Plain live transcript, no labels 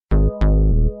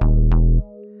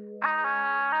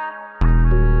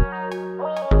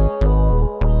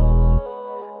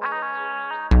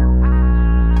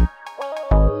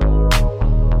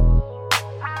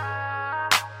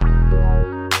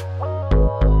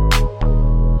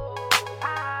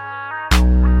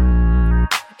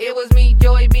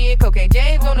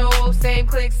Same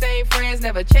clique, same friends,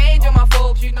 never change on my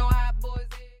folks. You know how boys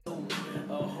is.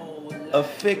 A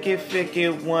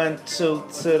ficky 1, 2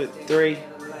 to the 3.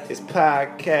 It's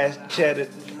podcast Cheddar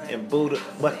and Buddha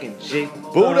fucking G.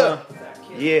 Buddha.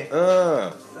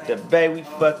 Yeah. The baby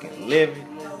fucking living.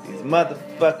 These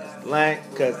motherfuckers lame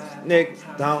cause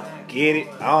niggas don't get it.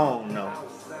 I don't know.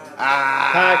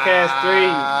 Podcast 3,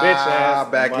 you bitch ass.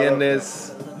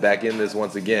 Back in this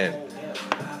once again.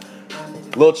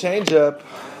 Little change up.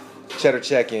 Cheddar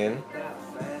check in.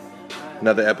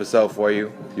 Another episode for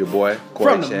you. Your boy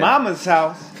Corey From the Chen. mama's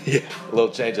house. Yeah, a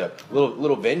little change up.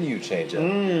 Little venue change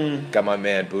up. Got my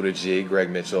man Buddha G,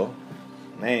 Greg Mitchell,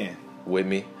 Man. with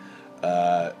me.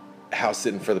 House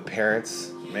sitting for the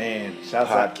parents. Man,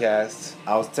 shouts out. Podcast.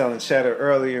 I was telling Cheddar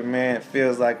earlier, man, it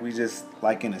feels like we just,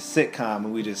 like in a sitcom,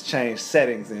 and we just changed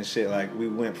settings and shit. Like, we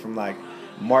went from, like,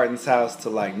 Martin's house to,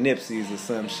 like, Nipsey's or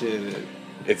some shit.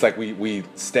 It's like we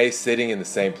stay sitting in the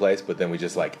same place, but then we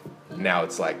just like, now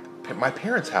it's like my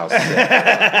parents' house. And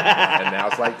now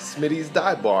it's like Smitty's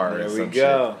Dive Bar. There or we some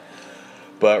go. Shit.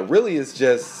 But really, it's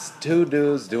just two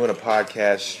dudes doing a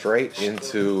podcast straight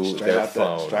into their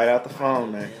phone. Straight out the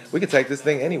phone, man. We can take this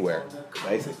thing anywhere.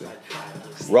 Basically.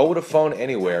 Roll with a phone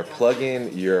anywhere. Plug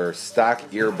in your stock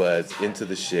earbuds into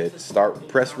the shit.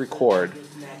 Press record.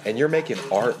 And you're making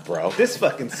art, bro. This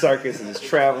fucking circus is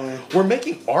traveling. We're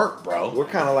making art, bro. We're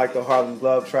kind of like the Harlem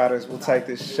Globetrotters. We'll take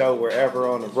this show wherever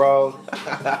on the road.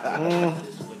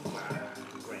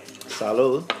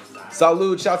 Salud.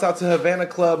 Salud. Shouts out to Havana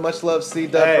Club. Much love,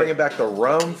 C-Dub. Hey. Bringing back the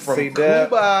rum from C-Dub.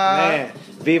 Cuba. Man,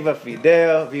 Viva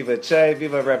Fidel, Viva Che,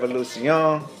 Viva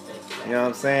Revolucion. You know what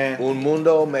I'm saying? Un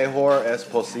mundo mejor es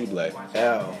posible.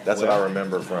 Hell, That's what I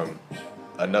remember from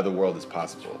Another World is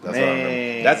Possible. That's what I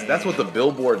remember. That's what the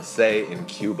billboards say in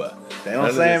Cuba. They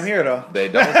don't say them here, though. They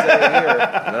don't say it here.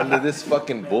 None of this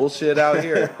fucking bullshit out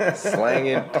here.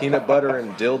 Slanging peanut butter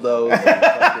and dildos and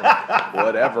fucking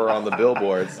whatever on the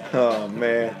billboards. Oh,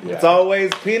 man. Yeah. It's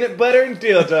always peanut butter and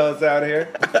dildos out here.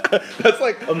 That's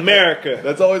like America.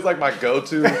 That's always like my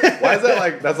go-to. Why is that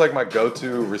like? That's like my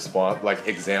go-to response, like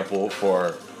example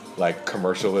for like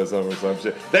commercialism or some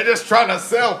shit. They're just trying to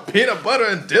sell peanut butter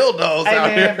and dildos Hey, out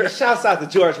man, here. but shouts out to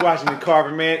George Washington Carver,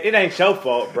 man. It ain't your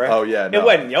fault, bro. Oh, yeah, no. It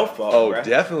wasn't your fault, Oh, bro.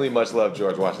 definitely much love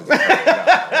George Washington Carver.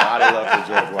 A lot of love for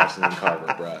George Washington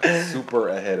Carver, bro. Super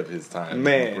ahead of his time.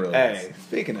 Man, Brilliant. hey,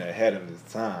 speaking of ahead of his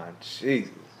time, Jesus.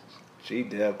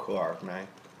 G-Dub Carver, man.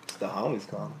 It's the homies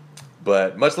calling.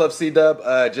 But much love,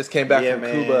 C-Dub. Just came back Yeah, from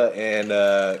man. Cuba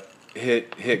and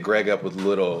hit Greg up with a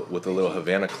little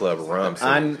Havana Club rum. So,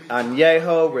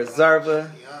 Añejo Reserva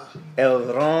El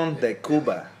Ron de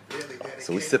Cuba.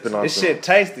 so we sipping on This some, shit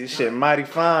tasty. This shit mighty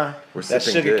fine. We're That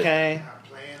sipping sugar good. cane.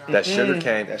 that sugar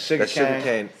cane. That sugar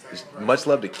cane. Much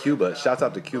love to Cuba. Shouts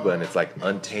out to Cuba, and it's like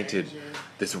untainted.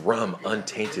 This rum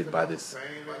untainted by this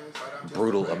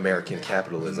brutal American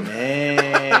capitalism.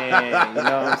 Man, you know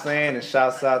what I'm saying? And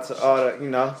shouts out to all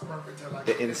the,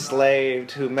 the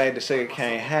enslaved who made the sugar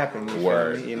cane happen. You feel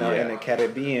Word, me? yeah. In the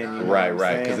Caribbean. You know Right, what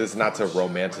I'm because saying? it's not to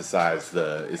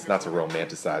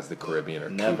romanticize the Caribbean or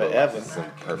Never, Cuba. ever. Like it's some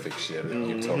perfect shit or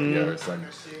utopia or something.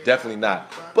 Definitely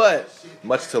not. But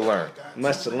much to learn.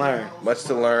 Much to learn. Much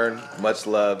to learn. Much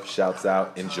love. Shouts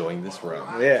out. Enjoying this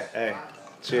rum. Yeah, hey.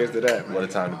 Cheers to that, man. What a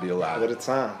time to be alive. What a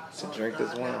time to drink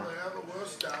this wine.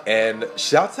 And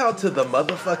shouts out to the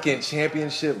motherfucking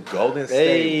championship Golden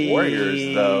State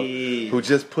Warriors, though, who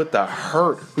just put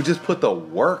the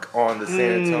work on the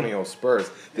San Antonio Spurs.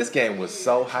 This game was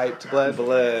so hyped,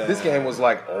 blood. This game was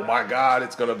like, oh my God,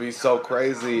 it's gonna be so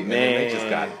crazy. And then they just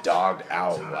got dogged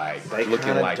out, like They looking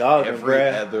kinda like dogged them, every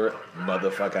bruh. other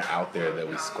motherfucker out there that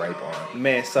we scrape on.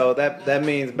 Man, so that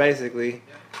means basically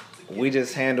we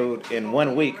just handled, in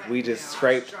 1 week, we just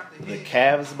scraped the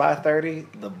Cavs by 30,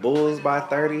 the Bulls by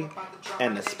 30,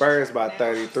 and the Spurs by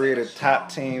 30. 3 of the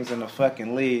top teams in the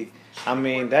fucking league. I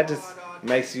mean, that just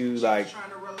makes you like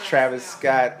Travis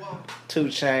Scott, 2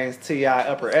 Chainz, T.I.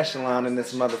 upper echelon in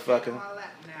this motherfucker.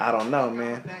 I don't know,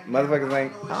 man. Motherfuckers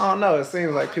ain't, I don't know. It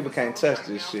seems like people can't touch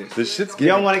this shit. This shit's You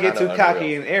don't want to get too kinda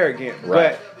cocky unreal. and arrogant,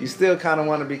 Right. but you still kind of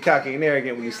want to be cocky and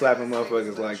arrogant when you slapping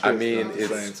motherfuckers like this. I mean, at the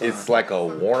same it's time. like a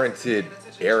warranted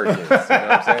arrogance. You know what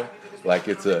I'm saying? Like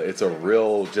it's a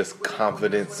real just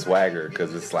confident swagger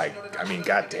because it's like, I mean,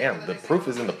 goddamn, the proof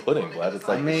is in the pudding, blood. It's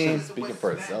like I this shit mean- is speaking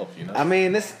for itself, you know. I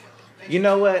mean, this. You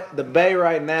know what? The Bay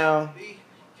right now,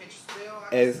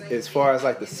 as far as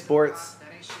like the sports,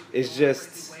 it's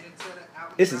just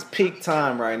this is peak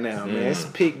time right now, man. It's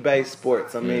peak Bay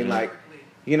sports. I mean, like,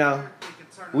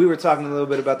 we were talking a little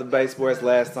bit about the Bay sports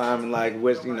last time and like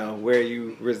which, where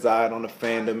you reside on the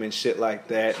fandom and shit like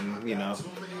that, and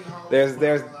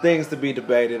there's things to be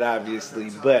debated,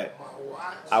 obviously, but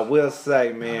I will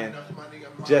say, man,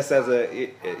 just as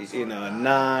a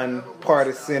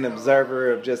non-partisan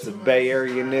observer of just a Bay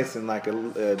Area-ness and like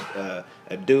a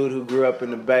dude who grew up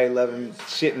in the Bay, loving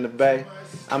shit in the Bay.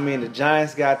 I mean, the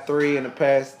Giants got 3 in the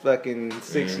past fucking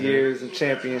 6 years of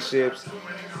championships.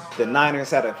 The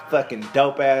Niners had a fucking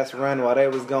dope-ass run while they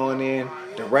was going in.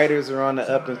 The Raiders are on the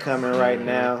up-and-coming right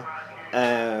now.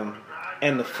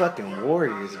 And the fucking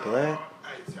Warriors, blood.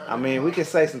 I mean, we can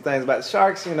say some things about the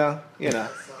Sharks, you know.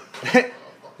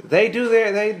 They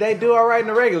do all right in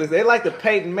the regulars. They like the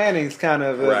Peyton Mannings kind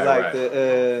of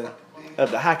of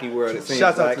the hockey world. It seems.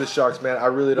 Shouts out like. to the Sharks, man. I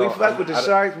really don't. We fuck with the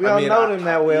Sharks. We don't know them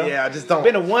that well. Yeah, I just don't.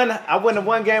 I went to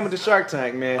one game with the Shark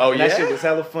Tank, man. Oh, and yeah? that shit was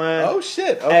hella fun. Oh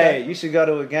shit. Okay. Hey, you should go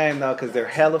to a game though, because they're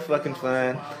hella fucking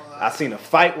fun. I seen a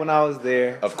fight when I was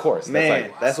there. Of course,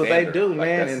 man. That's what they do,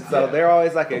 man. And so yeah. they're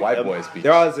always like the white boys be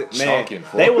they're always man. chunking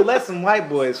for They would let some white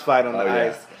boys fight on the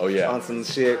ice. Oh yeah. On some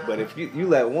shit, but if you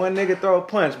let one nigga throw a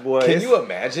punch, boy, can you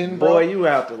imagine, bro? Boy, you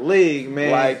out the league, man.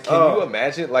 Like, can you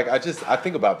imagine? Like, I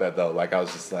think about that though. Like, I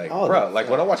was just like, bro, like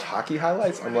when I watch hockey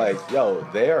highlights, I'm like, yo,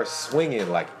 they are swinging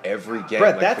like every game. Bro,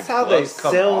 like, that's how they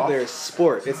sell their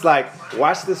sport. It's like,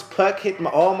 watch this puck hit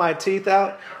all my teeth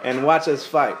out and watch us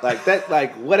fight. Like that.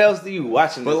 Like, what else do you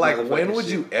watch in this? But like, when would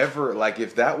you ever like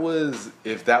if that was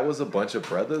a bunch of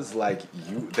brothers, like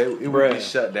it would be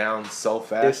shut down so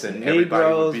fast and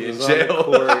everybody would be in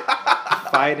jail.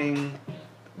 Fighting,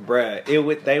 bruh.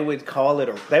 They would call it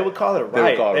a riot. They would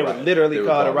literally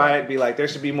call it a riot. Be like, there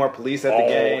should be more police at the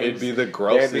games. It'd be the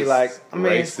grossest. They'd be like, I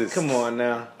mean, racist. come on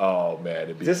now. Oh man,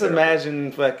 it'd be just terrible.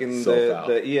 imagine fucking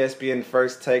the ESPN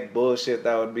first take bullshit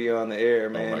that would be on the air,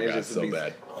 man. Oh my it God, just so would be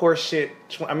bad. Horse shit.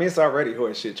 I mean, it's already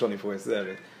horse shit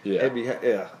 24/7. Yeah, it'd be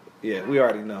yeah. We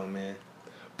already know, man.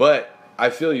 But I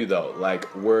feel you though.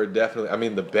 Like we're definitely. I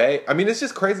mean, the Bay. I mean, it's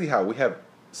just crazy how we have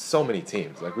so many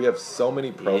teams. Like we have so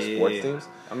many pro sports teams.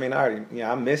 I mean,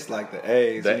 I miss like the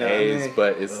A's. The A's, I mean?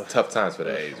 but it's tough times for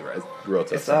the A's, right? It's real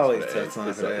tough. It's times always for the tough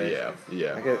times for A's. the A's.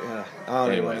 Yeah. I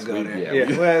don't even want to go there.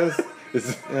 Yeah. Well,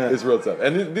 it's real tough.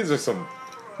 And these are some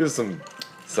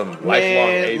lifelong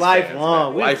A's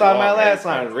lifelong. fans, We were talking about last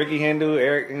time. Ricky Hendu,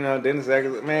 Eric, Dennis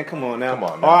Eggers. Man, come on now.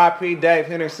 R.I.P. Dave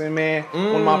Henderson, man.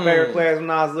 One of my favorite players when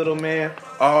I was little, man.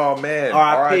 Oh man.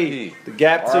 R.I.P. The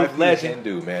Gap Tooth legend.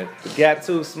 Hendu, man. The Gap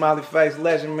Tooth smiley face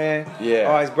legend, man. Yeah.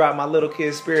 Always brought my little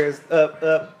kid spirits up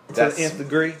to the nth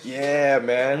degree. Yeah,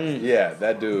 man. Yeah,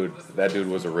 that dude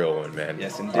was a real one, man.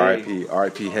 Yes, indeed.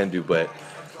 R.I.P. Hendu, but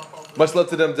much love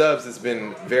to them Dubs. It's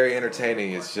been very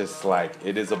entertaining. It's just like,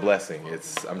 it is a blessing.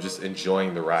 I'm just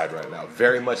enjoying the ride right now.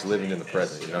 Very much living in the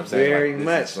present. You know what I'm saying? Very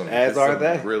much. As are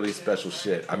they. Really special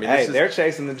shit. I mean, hey, they're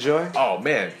chasing the joy. Oh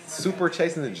man, super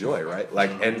chasing the joy, right?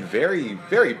 Like, and very,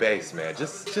 very based, man.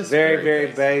 Just very, very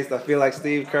based. I feel like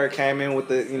Steve Kerr came in with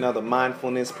the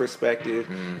mindfulness perspective.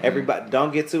 Everybody,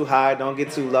 don't get too high, don't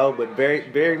get too low, but very,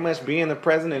 very much be in the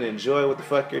present and enjoy what the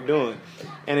fuck you're doing.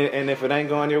 And if it ain't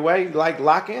going your way, like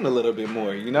lock in a little bit more,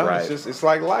 Right. It's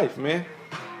like life, man.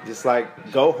 Just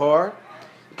like go hard,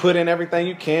 put in everything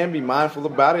you can, be mindful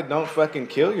about it. Don't fucking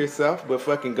kill yourself, but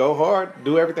fucking go hard.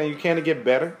 Do everything you can to get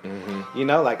better.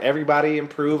 Like everybody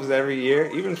improves every year.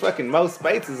 Even fucking Mo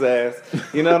Spates' ass.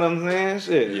 You know what I'm saying?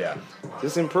 Shit. Yeah.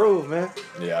 Just improve, man.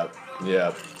 Yeah.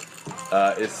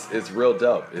 It's real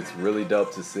dope. It's really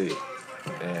dope to see,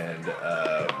 and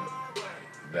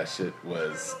that shit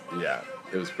was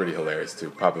It was pretty hilarious too.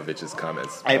 Popovich's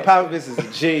comments. Hey, Popovich is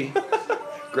a G.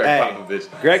 Greg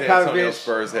Popovich. Greg San Antonio Popovich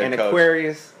Spurs head and coach.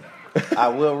 Aquarius. I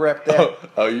will rep that.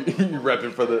 You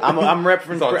repping for the? I'm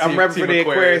repping for the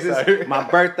Aquarius. My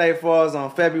birthday falls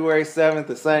on February 7th,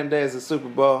 the same day as the Super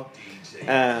Bowl.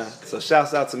 So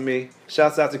shouts out to me.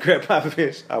 Shouts out to Greg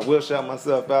Popovich. I will shout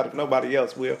myself out if nobody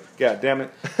else will. God damn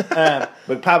it.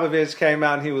 But Popovich came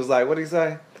out and he was like, what did he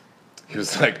say? He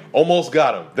was like, almost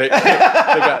got him. They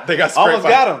got scraped almost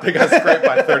got him. They got scraped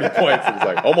by 30 points. He was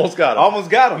like, almost got him. Almost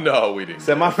got him. No, we didn't.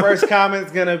 So my first comment's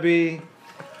going to be,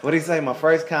 what did he say? My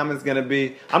first comment's going to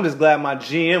be, I'm just glad my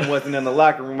GM wasn't in the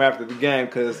locker room after the game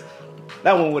because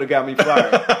that one would have got me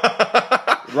fired.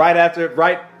 right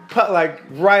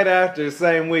after,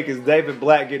 same week as David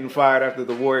Black getting fired after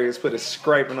the Warriors put a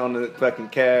scraping on the fucking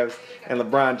Cavs, and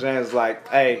LeBron James was like,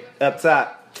 hey, up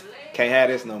top, can't have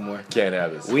this no more. Can't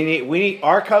have this. We need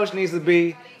our coach needs to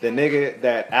be the nigga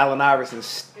that Allen Iverson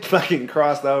fucking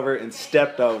crossed over and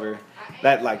stepped over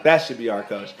That should be our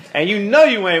coach. And you know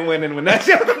you ain't winning when that's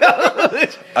your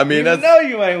coach. I mean,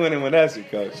 you ain't winning when that's your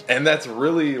coach. And that's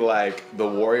really like the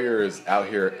Warriors out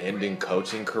here ending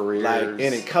coaching careers. Like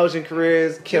ending coaching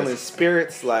careers, killing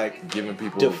spirits, like giving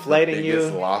people deflating the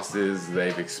biggest losses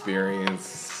they've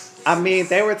experienced. I mean,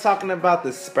 they were talking about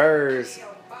the Spurs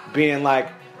being like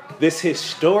this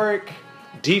historic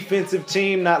defensive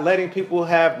team not letting people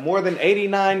have more than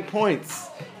 89 points.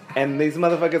 And these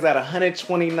motherfuckers had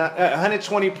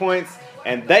 120 points,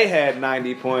 and they had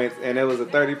 90 points, and it was a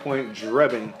 30-point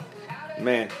drubbing.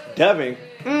 Man, dubbing.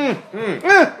 I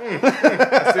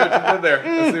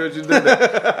see what you did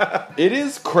there. It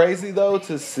is crazy, though,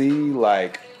 to see,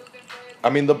 like, I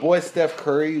mean, the boy Steph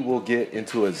Curry will get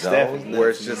into a zone where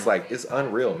it's just, like, it's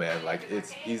unreal, man. Like,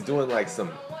 he's doing, like, some...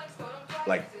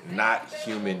 like not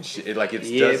human shit. Like it's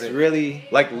really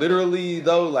like literally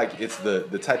though. Like it's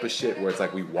the type of shit where it's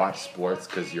like we watch sports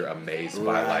because you're amazed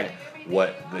by like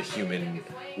what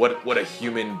a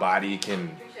human body can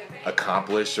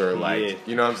accomplish or like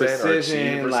you know what I'm saying, or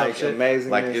achieve or like some shit. Amazingness.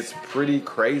 Like it's pretty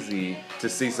crazy to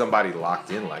see somebody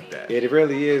locked in like that. It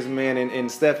really is, man.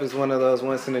 And Steph is one of those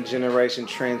once in a generation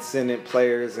transcendent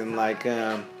players. And like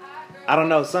I don't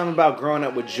know, something about growing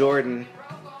up with Jordan.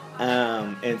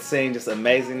 And seeing just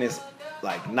amazingness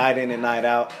like night in and night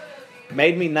out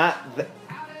made me not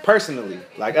personally,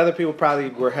 like other people probably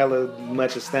were hella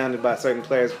much astounded by certain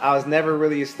players. I was never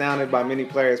really astounded by many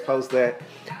players post that,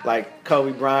 like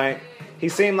Kobe Bryant. He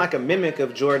seemed like a mimic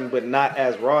of Jordan, but not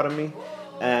as raw to me.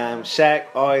 Shaq,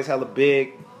 always hella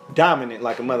big, dominant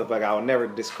like a motherfucker. I would never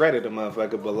discredit a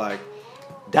motherfucker, but like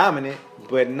dominant,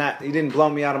 but not. He didn't blow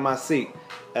me out of my seat.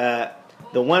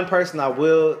 The one person I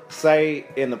will say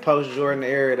in the post-Jordan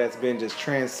era that's been just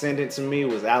transcendent to me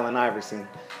was Allen Iverson.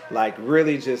 Like,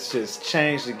 really just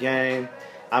changed the game.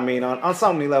 I mean, on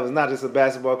so many levels, not just a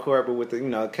basketball court, but with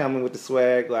the, coming with the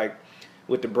swag, like,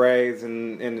 with the braids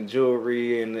and the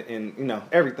jewelry and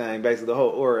everything, basically, the whole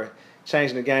aura.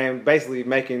 Changing the game, basically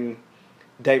making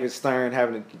David Stern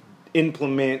having to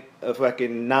implement a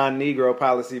fucking non-Negro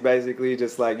policy, basically,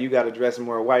 just like, you got to dress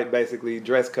more white, basically,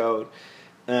 dress code.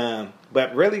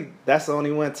 But really, that's the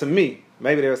only one to me.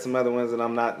 Maybe there are some other ones that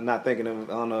I'm not thinking of.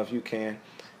 I don't know if you can.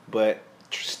 But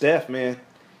Steph, man,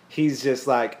 he's just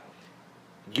like,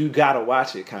 you gotta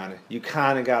watch it, kind of. You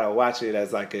kind of gotta watch it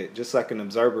as like just like an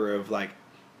observer of like,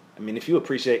 I mean, if you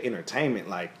appreciate entertainment,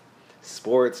 like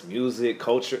sports, music,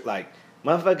 culture, like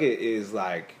motherfucker is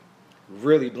like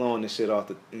really blowing the shit off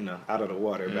the out of the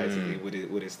water, basically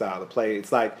with his style of play.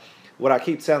 It's like what I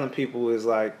keep telling people is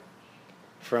like.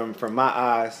 From my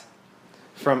eyes,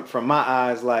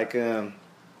 like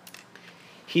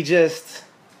he just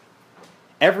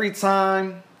every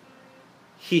time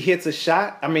he hits a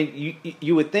shot. I mean,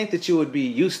 you would think that you would be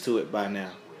used to it by now,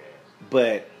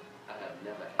 but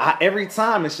every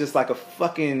time it's just like a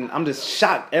fucking. I'm just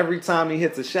shocked every time he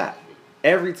hits a shot.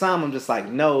 Every time I'm just like,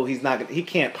 no, he's not. He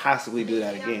can't possibly do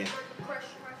that again.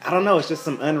 I don't know. It's just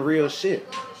some unreal shit.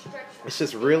 It's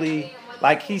just really.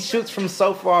 Like, he shoots from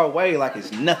so far away like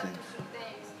it's nothing.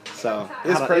 So,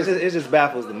 it just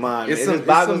baffles the mind. It just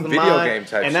boggles the mind. Game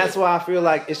type and that's why I feel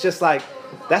like it's just like,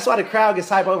 that's why the crowd gets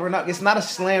hyped over and up. It's not a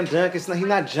slam dunk. He's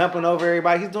not jumping over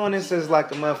everybody. He's doing this as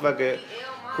like a motherfucker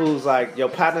who's like your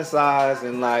partner size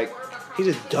and like, he's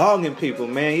just dogging people,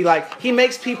 man. He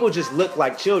makes people just look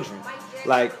like children.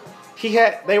 Like,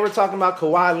 they were talking about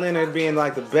Kawhi Leonard being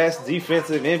like the best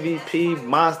defensive MVP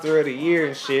monster of the year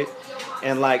and shit.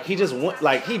 And like he just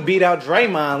he beat out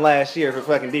Draymond last year for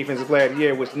fucking defensive player of the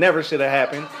year, which never should have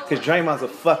happened because Draymond's a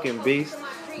fucking beast.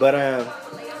 But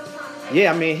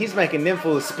yeah, I mean he's making them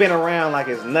fools spin around like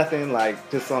it's nothing, like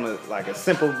just on a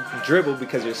simple dribble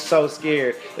because you're so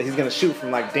scared that he's gonna shoot from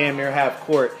like damn near half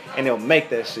court and they'll make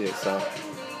that shit. So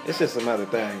it's just another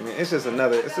thing, man. It's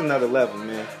another level,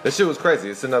 man. This shit was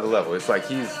crazy. It's another level. It's like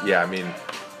I mean,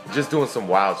 just doing some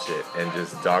wild shit and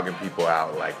just dogging people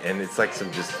out, like, and it's like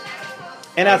some just.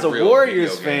 And as a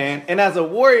Warriors fan,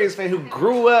 who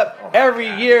grew up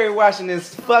every year watching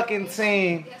this fucking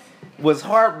team, was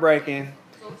heartbreaking.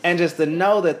 And just to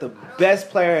know that the best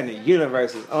player in the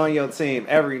universe is on your team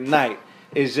every night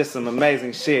is just some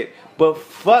amazing shit. But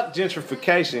fuck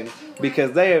gentrification,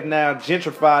 because they have now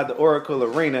gentrified the Oracle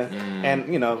Arena. And,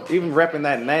 even repping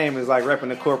that name is like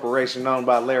repping a corporation owned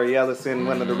by Larry Ellison,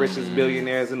 one of the richest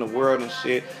billionaires in the world and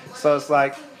shit. So it's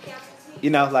like,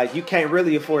 like you can't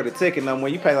really afford a ticket no more.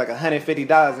 You pay like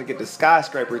 $150 to get the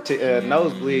skyscraper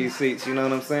nosebleed seats. You know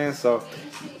what I'm saying? So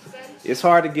it's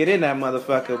hard to get in that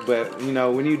motherfucker. But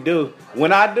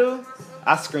when I do,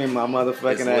 I scream my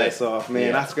motherfucking ass off,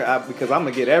 man. Yeah. Because I'm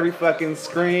gonna get every fucking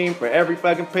scream for every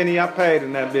fucking penny I paid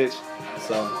in that bitch.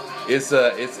 So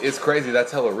It's crazy.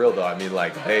 That's hella real though. I mean,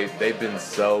 like they've been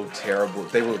so terrible.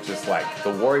 They were just like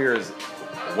the Warriors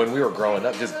when we were growing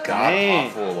up, just god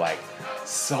awful, like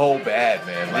so bad,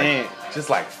 man. Like just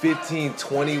like 15,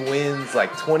 20 wins,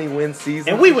 like 20 win seasons.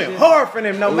 And we went hard for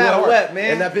them no matter what,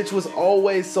 man. And that bitch was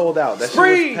always sold out. That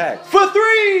Spree shit was packed. for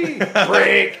 3.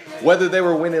 Brick. Whether they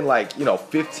were winning like,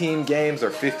 15 games or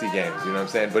 50 games, you know what I'm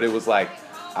saying? But it was like,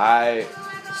 I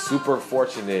super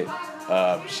fortunate.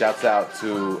 Shouts out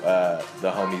to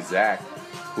the homie Zach,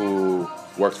 who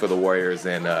works for the Warriors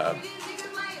and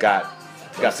got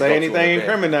Don't say anything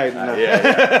incriminating.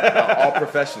 No, all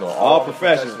professional. All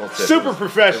professional. Super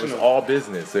professional. It was all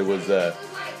business. It was the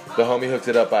homie hooked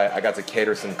it up. I got to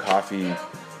cater some coffee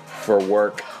for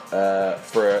work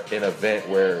for an event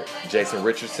where Jason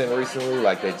Richardson recently,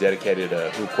 like they dedicated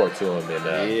a hoop court to him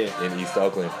in East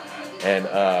Oakland, and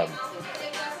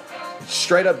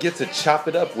straight up get to chop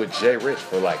it up with Jay Rich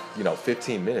for like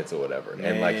 15 minutes or whatever,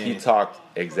 and like he talked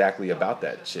exactly about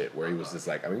that shit where he was just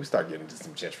like, I mean, we started getting into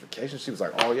some gentrification. She was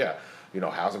like, oh yeah,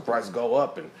 housing prices go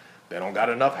up and they don't got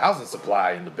enough housing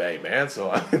supply in the Bay, man.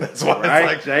 So I mean, that's why it's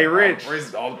like Jay Rich,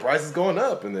 all the prices going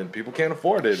up, and then people can't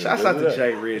afford it. Shouts out to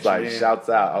Jay Rich, like man. Shouts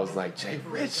out. I was like, Jay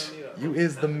Rich, you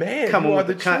is the man. Come you with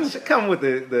are come with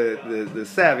the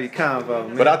savvy convo,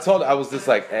 man. But I was just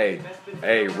like, hey,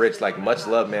 Rich, like much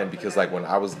love, man, because like when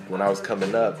I was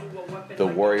coming up, the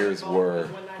Warriors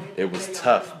it was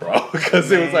tough, bro,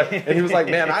 because it was like, and he was like,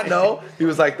 man, I know. He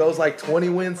was like, those like 20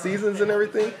 win seasons and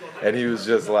everything, and he was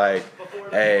just like,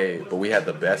 hey, but we had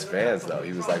the best fans though.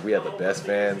 He was like, we had the best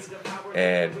fans,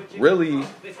 and really,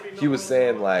 he was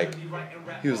saying like,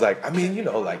 I mean,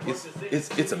 like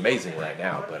it's amazing right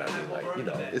now, but I mean, like,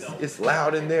 it's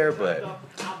loud in there, but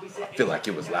I feel like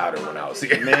it was louder when I was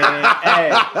here. Man, hey,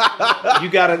 you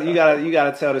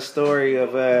gotta tell the story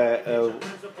of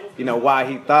why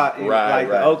he thought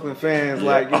the Oakland fans,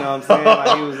 like, you know what I'm saying?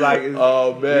 Like he was like,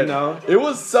 oh man, it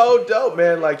was so dope,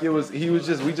 man. Like we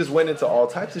just went into all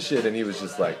types of shit, and he was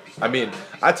just like, I mean,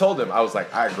 I told him, I was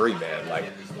like, I agree, man. Like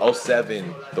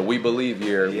 07, the We Believe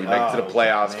year, we make it to the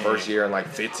playoffs, first year in like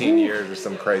 15 years or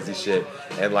some crazy shit,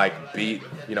 and like beat,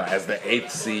 as the 8th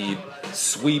seed,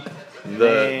 sweep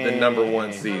the number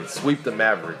 1 seed, sweep the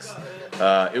Mavericks.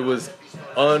 It was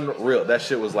unreal. That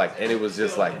shit was like, and it was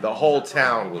just like the whole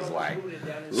town was like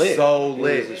lit. So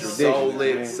lit, so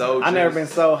lit, man. So. I never been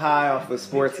so high off a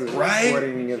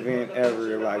sporting event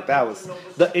ever. Like that was,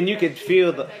 and you could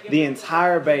feel the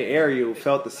entire Bay Area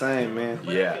felt the same, man.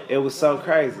 Yeah, it was so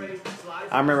crazy.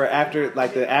 I remember after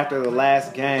the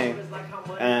last game,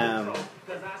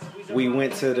 we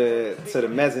went to the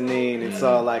mezzanine and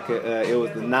saw like it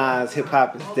was the Nas Hip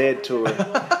Hop Is Dead tour.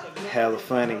 Hella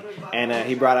funny, and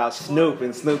he brought out Snoop,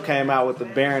 and Snoop came out with the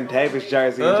Baron Davis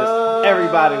jersey, and just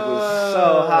everybody was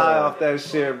so high off that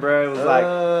shit, bro. It was like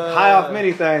high off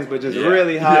many things, but just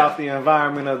really high off the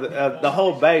environment of the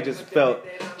whole Bay. Just felt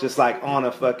just like on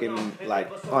a fucking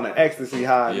on an ecstasy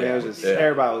high, man. It was just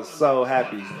everybody was so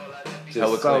happy.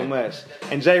 Just so much.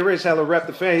 And Jay Rich hella rep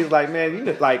the fan. He's like, man,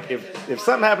 if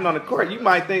something happened on the court, you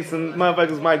might think some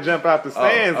motherfuckers might jump out the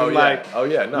stands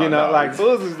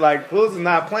Fools is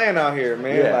not playing out here,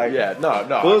 man.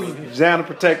 Fools is down to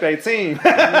protect their team.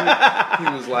 He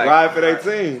was like, ride for their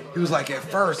team. He was like, at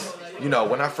first, when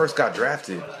I first got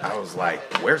drafted, I was like,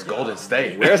 where's Golden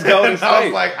State? Where's Golden State? I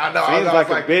was like, I know. Seems like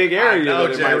a big area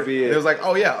that it might be in. It was like,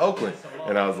 oh yeah, Oakland.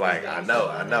 And I was like, I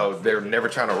know. They're never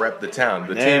trying to rep the town.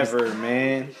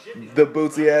 Man. The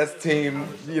bootsy ass team,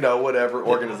 whatever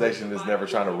organization is never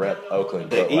trying to rep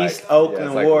Oakland. The East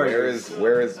Oakland Warriors.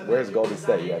 Where's Golden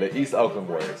State? Yeah, the East Oakland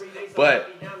Warriors. But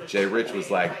Jay Rich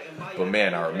was like, but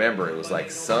man, I remember it was like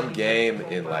some game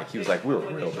in he was like, we were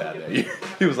real bad that year.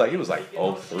 He was like, it was like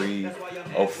 03,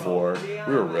 04.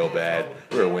 We were real bad.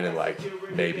 We were winning like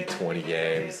maybe 20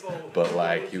 games. But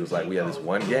he was like, we had this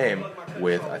one game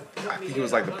with, I think it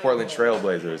was like the Portland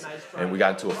Trailblazers, and we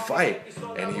got into a fight,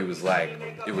 and he was like,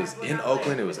 it was in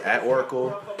Oakland, it was at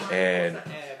Oracle, and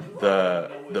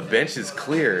the bench is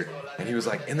cleared, and he was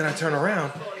like, and then I turn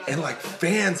around, and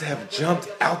fans have jumped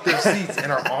out their seats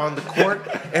and are on the court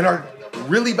and are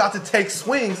really about to take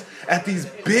swings at these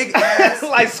big ass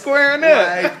squaring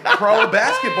up pro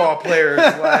basketball players,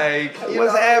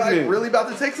 what's happening? Really about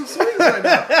to take some swings right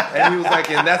now. And he was like,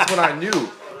 and that's when I knew.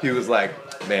 He was like,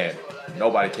 man,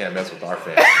 nobody can mess with our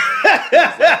fans.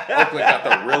 Oakland got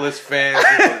the realest fans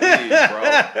in the league, bro.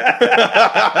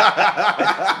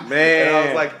 Man. And I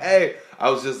was like, hey, I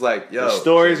was just like, yo. The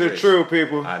stories are true,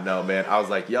 people. I know, man. I was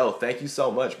like, yo, thank you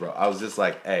so much, bro. I was just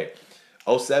like, hey,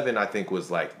 07, I think was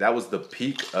that was the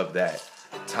peak of that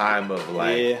time of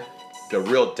the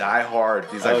real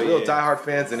diehard, these like real diehard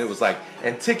fans, and it was like,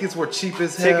 and tickets were cheap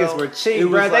as hell. Tickets were cheap, It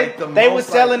was, bro. like, They most, was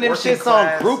selling like, them working shits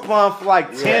class. on Groupon for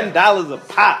like $10 a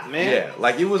pop, man. Yeah,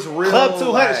 like it was real. Club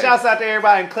 200. like, Shouts out to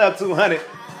everybody in Club 200.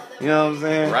 You know what I'm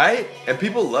saying? Right? And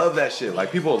people love that shit.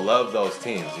 Like, people love those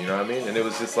teams, you know what I mean? And it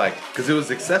was just like, because it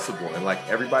was accessible, and like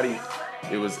everybody,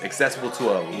 it was accessible to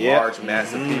a large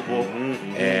mass of people,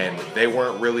 and they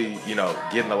weren't really, you know,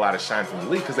 getting a lot of shine from the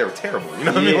league because they were terrible, you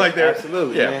know what I mean? Like, they're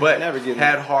absolutely, yeah, man. but Never getting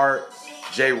had heart.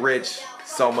 Jay Rich,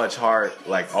 so much heart,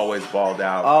 like always balled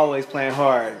out. Always playing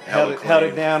hard. Hella Held it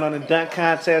clean. down on the dunk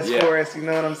contest Yeah. for us, you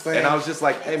know what I'm saying? And I was just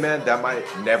like, hey man, that might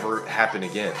never happen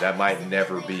again. That might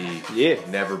never be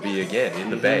again in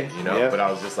the Bay, you know? Yeah. But I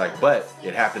was just like, but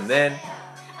it happened then.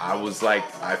 I was like,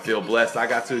 I feel blessed I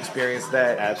got to experience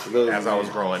that Absolutely, as I was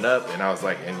man. growing up. And I was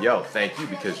like, and yo, thank you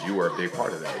because you were a big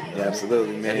part of that. You know what I mean?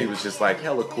 Absolutely, man. And he was just like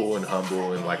hella cool and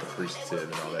humble and like appreciative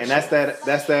and all that And shit.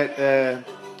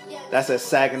 that's that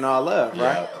Saginaw love,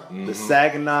 right? Yeah. The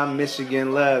Saginaw,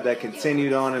 Michigan love that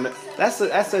continued on, and that's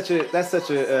such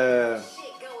a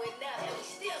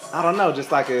I don't know,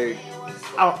 just like I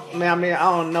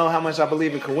don't know how much I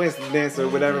believe in coincidence or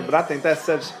whatever, but I think that's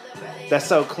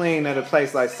so clean at a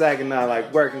place like Saginaw,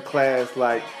 like working class,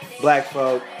 like black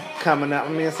folk coming up. I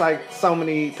mean, it's like so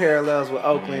many parallels with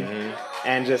Oakland.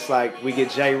 And just like we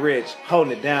get Jay Rich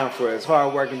holding it down for us,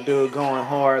 hard-working dude, going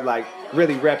hard, like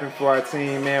really repping for our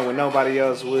team, man, when nobody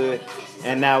else would.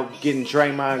 And now getting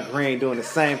Draymond Green doing the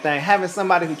same thing, having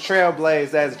somebody who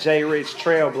trailblazed as Jay Rich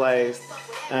trailblazed,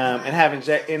 and having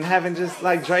just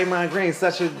like Draymond Green,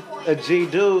 such a G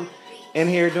dude in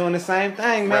here doing the same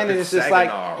thing, man. And it's just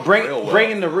Saginaw like real well.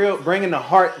 bringing the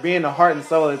heart, being the heart and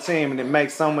soul of the team, and it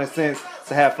makes so much sense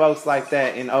to have folks like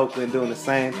that in Oakland doing the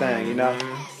same thing, you know.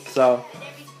 So,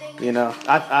 you know,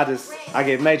 I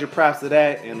give major props to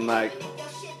that, and like,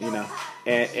 you know,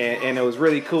 and it was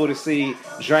really cool to see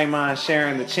Draymond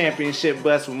sharing the championship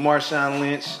bus with Marshawn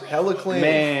Lynch. Hella clean.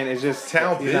 Man, it's just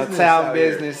Town business town out here.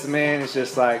 business, man. It's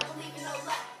just like,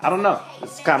 I don't know,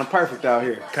 it's kind of perfect out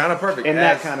here Kind of perfect. in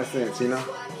that kind of sense, you know.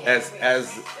 As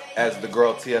the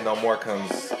girl Tia No More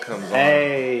comes on.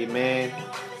 Hey, man.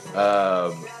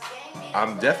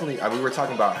 I'm definitely. We were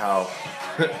talking about how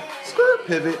skirt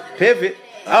pivot.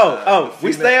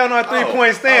 We stay on our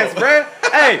 3-point stance, bruh.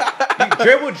 Hey, you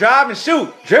dribble, drive, and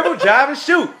shoot. Dribble, drive, and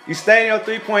shoot. You stay in your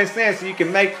 3-point stance so you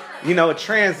can make, you know, a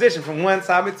transition from one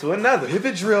topic to another.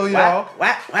 Pivot drill, y'all.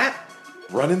 Whap.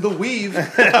 Running the weave. Ooh,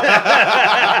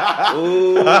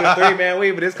 the 3-man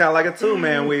weave, but it's kind of like a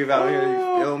 2-man weave out here.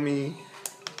 You feel me?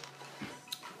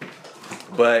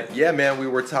 But yeah, man, we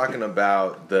were talking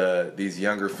about these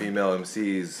younger female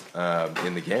MCs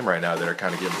in the game right now that are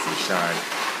kind of getting some shine.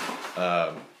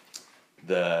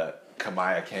 The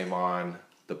Kamaya came on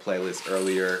the playlist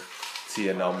earlier.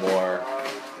 Tia No More.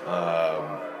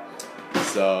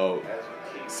 So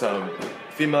some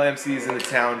female MCs in the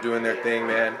town doing their thing,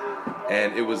 man.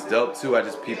 And it was dope too. I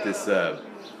just peeped this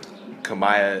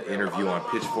Kamaya interview on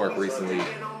Pitchfork recently,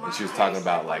 and she was talking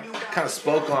about like, kind of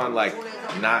spoke on like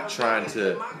not trying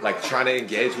to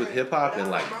engage with hip hop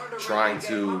and like trying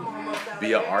to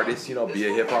be an artist, you know, be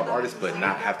a hip hop artist, but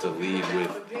not have to lead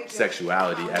with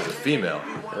sexuality as a female.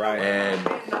 Right. And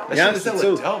that Youngster shit is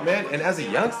too. dope, man. And as a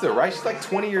youngster, right? She's like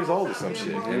 20 years old or some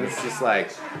shit. And it's just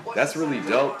like, that's really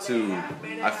dope to,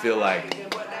 I feel like,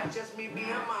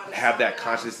 have that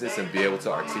consciousness and be able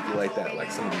to articulate that,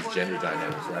 like some of these gender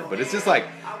dynamics, right? But it's just like,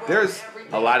 there's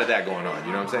a lot of that going on,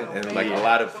 you know what I'm saying? And like a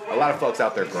lot of folks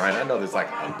out there grinding. I know there's like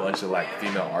a bunch of like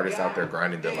female artists out there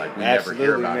grinding that like we never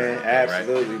hear about, man. or anything,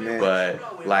 Absolutely, right? man.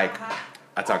 But like,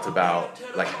 I talked about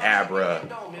like Abra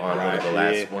on one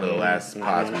of the last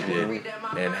pods we did,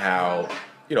 and how,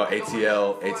 you know,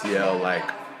 ATL like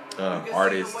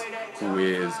artist who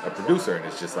is a producer and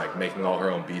is just like making all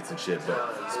her own beats and shit,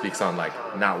 but speaks on like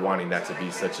not wanting that to be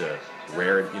such a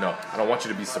rare, you know, I don't want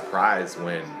you to be surprised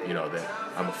when, you know, that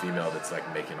I'm a female that's like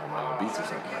making all my own beats or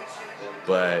something.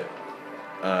 But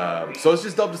so it's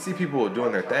just dope to see people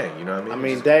doing their thing, you know what I mean? I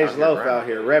mean, Just Dej out here Loaf grinding. out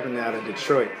here repping out of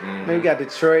Detroit. I mean, we got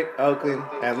Detroit, Oakland,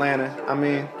 Atlanta. I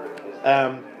mean,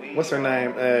 what's her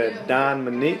name? Dawn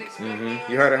Monique.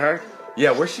 You heard of her?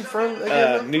 Yeah, where's she from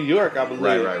again? New York, I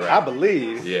believe. Right. I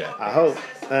believe. Yeah. I hope.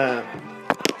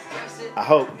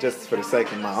 Just for the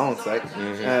sake of my own sake.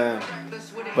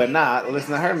 But nah,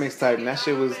 listen to her mixtape, and that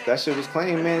shit was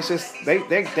clean, man. It's just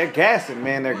they're gassing,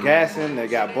 man. They're gassing. They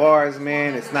got bars,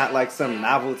 man. It's not like some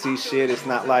novelty shit. It's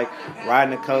not like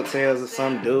riding the coattails of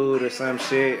some dude or some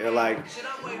shit, or like,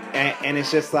 and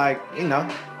it's just like, you know,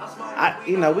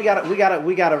 we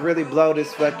gotta really blow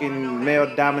this fucking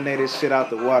male dominated shit out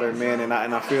the water, man. And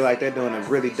I feel like they're doing a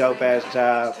really dope ass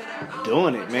job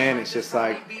doing it, man. It's just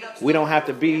like we don't have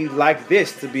to be like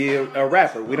this to be a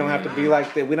rapper. We don't have to be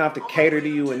like that. We don't have to cater to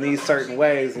you in these certain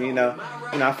ways. And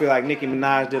I feel like Nicki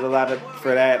Minaj did a lot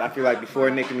for that. I feel like before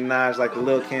Nicki Minaj, like the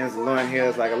Lil Kims, the Lauryn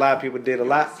Hills, like a lot of people did a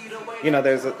lot.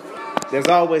 There's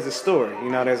always a story.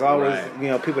 There's always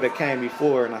people that came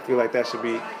before, and I feel like that should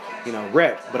be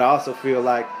rep. But I also feel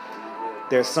like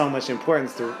there's so much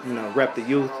importance to rep the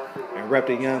youth and rep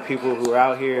the young people who are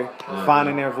out here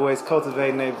finding their voice,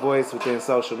 cultivating their voice within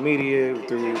social media,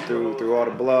 through all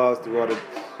the blogs, through all the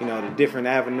the different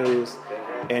avenues,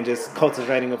 and just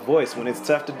cultivating a voice when it's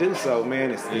tough to do so,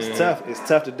 man. It's tough. It's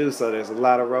tough to do so. There's a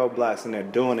lot of roadblocks, and they're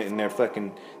doing it, and they're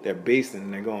beasting,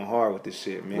 and they're going hard with this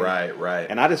shit, man. Right.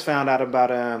 And I just found out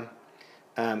about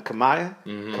Kamaya.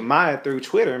 Kamaya through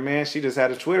Twitter, man. She just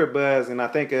had a Twitter buzz, and I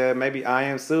think maybe I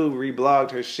Am Sue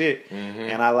reblogged her shit,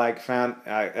 and I found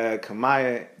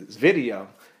Kamaya's video.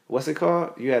 What's it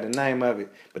called? You had the name of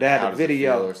it, but they had the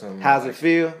video. How's it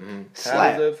feel?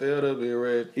 Slap. How does it feel to be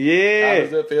rich? Yeah. How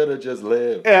does it feel to just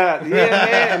live? Yeah,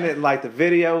 man. And the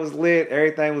video was lit.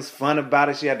 Everything was fun about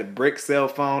it. She had the brick cell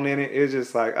phone in it. It was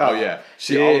just like, oh yeah,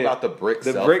 all about the brick.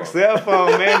 The brick cell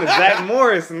phone, man. The Zach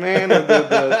Morris, man.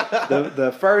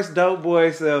 The first dope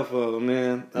boy cell phone,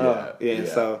 man. Yeah.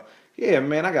 So yeah,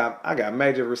 man. I got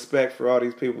major respect for all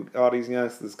these people, all these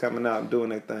youngsters coming out and doing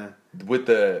their thing. With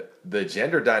the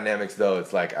gender dynamics, though,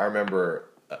 it's like I remember,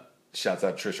 shouts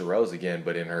out Trisha Rose again,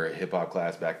 but in her hip hop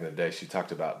class back in the day, she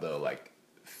talked about the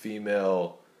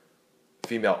female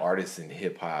artists in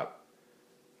hip hop,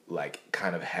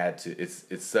 kind of had to.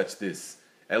 It's such this,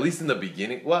 at least in the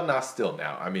beginning. Well, not still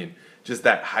now. I mean, just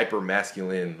that hyper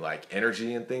masculine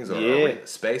energy and things, or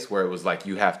space where it was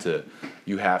you have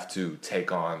to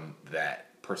take on that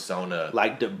persona,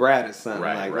 like Da Brat or something.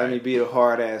 Let me be a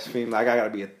hard ass female. I gotta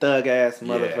be a thug ass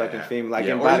motherfucking female.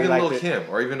 Or even Lil Kim,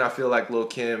 or even I feel like Lil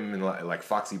Kim and like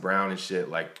Foxy Brown and shit,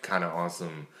 kind of on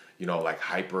some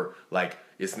hyper,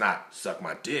 it's not suck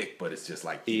my dick, but it's just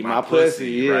eat my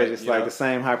pussy. Yeah, right? just the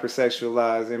same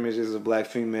hypersexualized images of black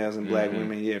females and black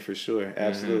women. Yeah, for sure,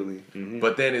 absolutely. Mm-hmm.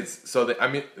 But then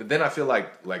then I feel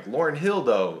like Lauryn Hill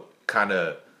though kind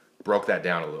of broke that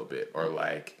down a little bit, or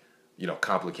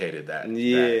complicated that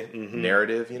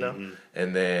narrative,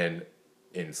 and then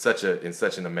in such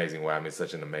an amazing way. I mean,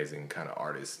 such an amazing kind of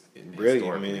artist,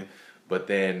 brilliant, man. But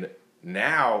then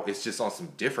now it's just on some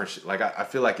different shit. I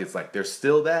feel like it's there's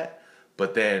still that,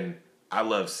 but then I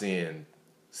love seeing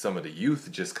some of the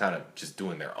youth just kind of just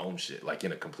doing their own shit,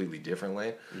 in a completely different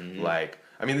lane.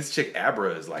 I mean, this chick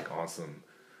Abra is on some,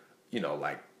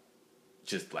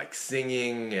 just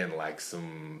singing and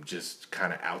some just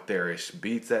kind of out there-ish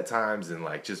beats at times, and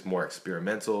just more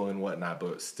experimental and whatnot,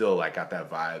 but still got that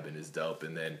vibe and is dope.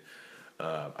 And then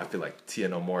I feel like Tia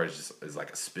No More is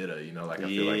like a spitter, I feel like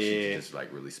she can just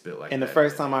really spit And that. the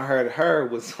first time I heard her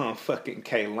was on fucking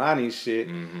Kehlani shit,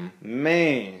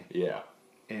 man. Yeah.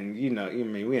 And we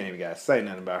ain't even gotta say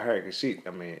nothing about her because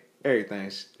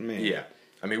everything, man. Yeah.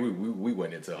 I mean, we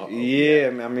went into her. Yeah,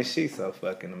 I mean, she's so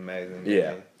fucking amazing.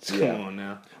 Yeah. Come on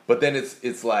now. But then it's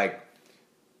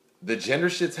the gender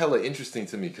shit's hella interesting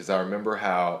to me, because I remember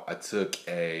how I took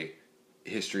a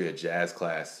history of jazz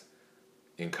class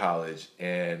in college,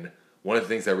 and one of the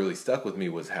things that really stuck with me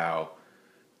was how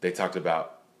they talked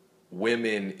about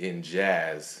women in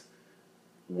jazz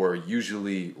were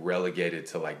usually relegated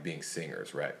to being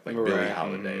singers, right? Billie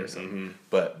Holiday or something.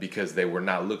 But because they were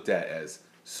not looked at as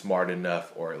smart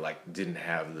enough, or didn't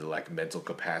have the mental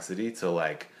capacity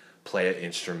to play an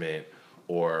instrument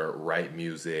or write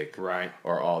music, right,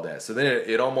 or all that. So then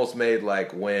it almost made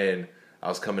when I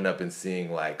was coming up and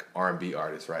seeing R&B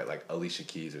artists, right, like Alicia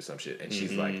Keys or some shit, and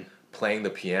she's playing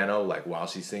the piano while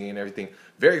she's singing and everything,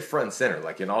 very front and center,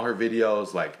 in all her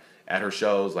videos, at her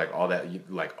shows, all that,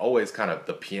 always kind of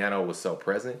the piano was so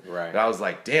present, right? And I was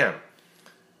like, damn,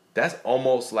 that's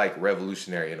almost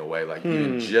revolutionary in a way,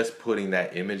 even just putting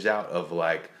that image out of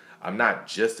I'm not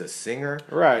just a singer,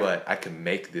 right, but I can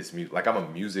make this music. I'm a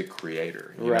music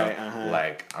creator, you right?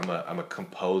 know? I'm a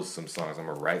compose some songs. I'm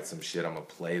gonna write some shit. I'm gonna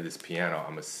play this piano.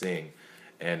 I'm gonna sing,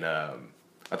 and I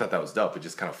thought that was dope. It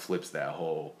just kind of flips that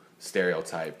whole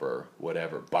stereotype or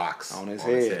whatever box on his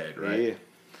head, right?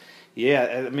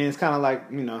 Yeah. I mean, it's kind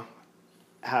of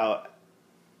how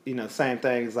same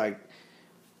things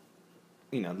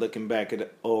looking back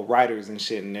at old writers and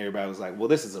shit, and everybody was like, well,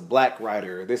 this is a black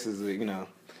writer, or this is a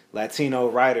Latino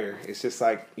writer. It's just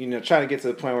trying to get to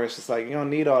the point where it's just you don't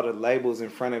need all the labels in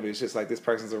front of it. It's just this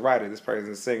person's a writer, this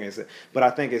person's a singer. But I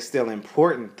think it's still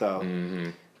important though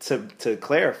to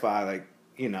clarify, like,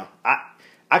 you know,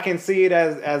 I can see it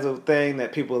as a thing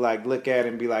that people like look at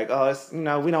and be like, oh, it's, you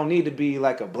know, we don't need to be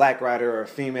like a black writer or a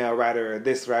female writer or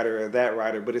this writer or that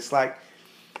writer. But it's like,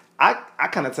 I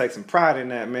kind of take some pride in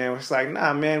that, man. It's like,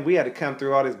 nah, man, we had to come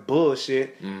through all this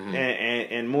bullshit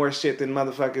and more shit than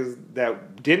motherfuckers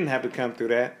that didn't have to come through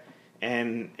that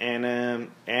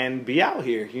and be out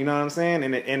here. You know what I'm saying?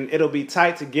 And it'll be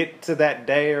tight to get to that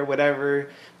day or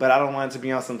whatever, but I don't want it to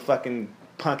be on some fucking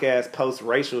punk ass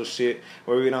post-racial shit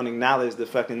where we don't acknowledge the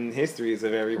fucking histories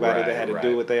of everybody that had to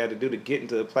do what they had to do to get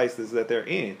into the places that they're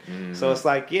in. So it's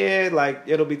like, yeah, like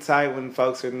it'll be tight when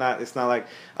folks are not. It's not like,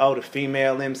 oh, the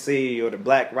female MC or the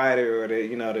black writer or the,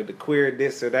 you know, the queer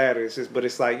this or that. Or it's just, but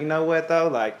it's like, you know what though,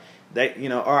 like. That, you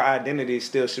know, our identity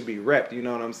still should be repped, you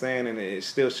know what I'm saying? And it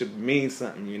still should mean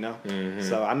something, you know?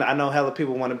 So I know hella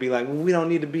people want to be like, well, we don't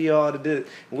need to be all to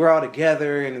we're all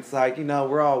together, and it's like, you know,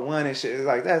 we're all one and shit. It's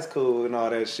like, that's cool and all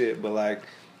that shit, but like,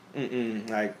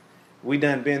 like, we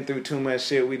done been through too much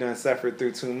shit, we done suffered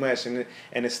through too much, and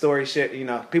the story shit, you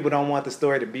know, people don't want the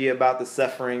story to be about the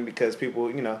suffering because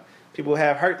people, you know, people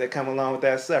have hurt that come along with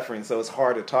that suffering, so it's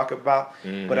hard to talk about,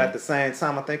 but at the same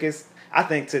time, I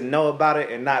think to know about it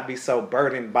and not be so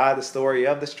burdened by the story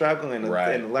of the struggle and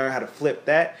learn how to flip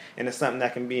that into something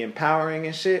that can be empowering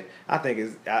and shit. I think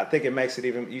it makes it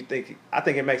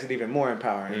even more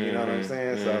empowering. You know what I'm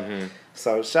saying?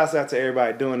 So shouts out to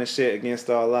everybody doing this shit against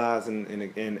all odds and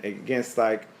against,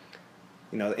 like,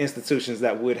 you know, the institutions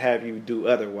that would have you do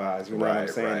otherwise. You know what I'm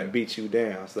saying? And beat you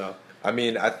down. So I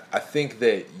mean, I think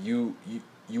that you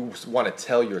want to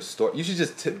tell your story. You should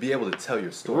just be able to tell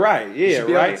your story. Right, yeah, you should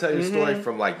be able to tell your story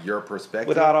from, like, your perspective.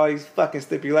 Without all these fucking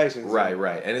stipulations.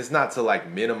 Right. And it's not to,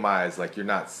 like, minimize, like, you're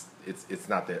not, it's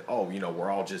not that, oh, you know, we're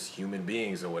all just human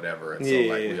beings or whatever. And so,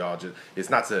 like, we all just, it's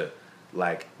not to,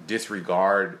 like,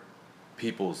 disregard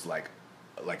people's,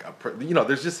 you know,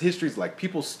 there's just histories, like,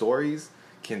 people's stories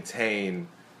contain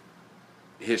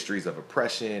histories of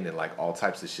oppression and, like, all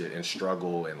types of shit and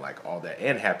struggle and, like, all that,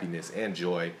 and happiness and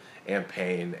joy and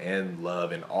pain and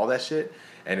love and all that shit.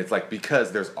 And it's like,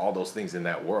 because there's all those things in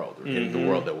that world, in the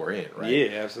world that we're in, right?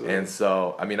 Yeah, absolutely. And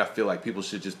so, I mean, I feel like people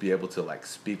should just be able to, like,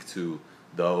 speak to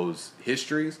those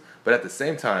histories, but at the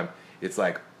same time, it's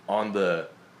like on the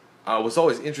what's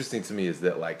always interesting to me is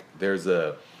that, like, there's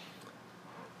a,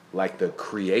 like, the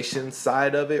creation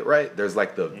side of it, right? There's,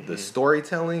 like, the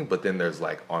storytelling, but then there's,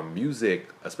 like, on music,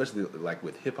 especially, like,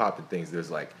 with hip-hop and things, there's,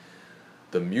 like,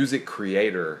 the music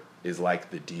creator is like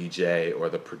the DJ or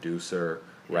the producer,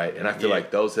 right? And I feel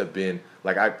like those have been,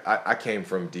 like, I came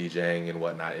from DJing and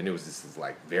whatnot, and it was this,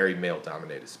 like, very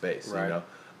male-dominated space, you know?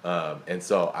 And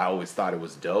so I always thought it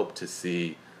was dope to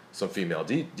see some female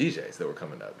DJs that were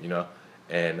coming up, you know?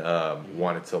 And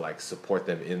wanted to, like, support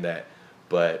them in that.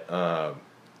 But,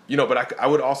 you know, but I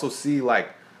would also see, like,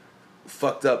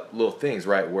 fucked up little things,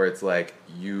 right? Where it's like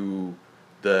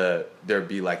there'd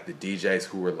be, like, the DJs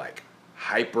who were, like,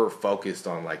 hyper focused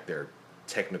on, like, their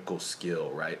technical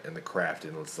skill, right, and the craft,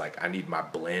 and it's like, I need my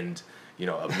blend, you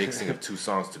know, a mixing of two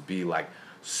songs to be, like,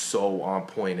 so on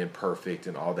point and perfect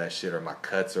and all that shit, or my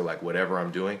cuts or, like, whatever I'm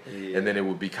doing. And then it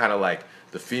would be kind of like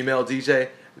the female DJ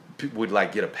would,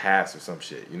 like, get a pass or some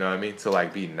shit, you know what I mean, to,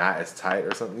 like, be not as tight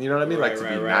or something, you know what I mean, like, to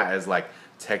be not as, like,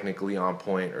 technically on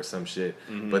point or some shit.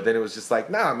 But then it was just like,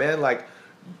 nah, man, like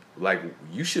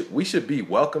we should be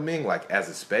welcoming, like, as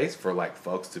a space for, like,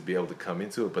 folks to be able to come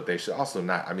into it, but they should also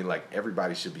not, I mean, like,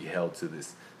 everybody should be held to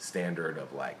this standard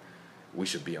of, like, we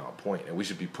should be on point and we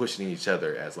should be pushing each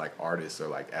other as, like, artists or,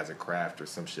 like, as a craft or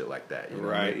some shit like that, you know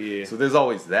what I mean? So there's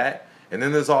always that, and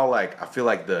then there's all, like, I feel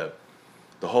like the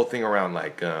whole thing around,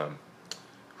 like,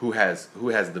 who has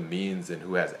the means and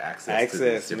who has access to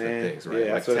these different things, right?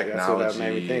 Yeah, like, technology. That's what that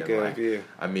made me think of. Like,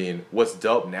 I mean, what's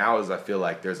dope now is I feel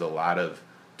like there's a lot of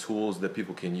tools that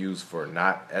people can use for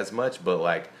not as much, but,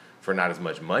 like, for not as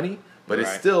much money, but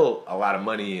it's still a lot of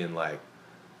money in, like,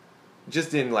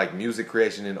 just in, like, music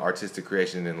creation and artistic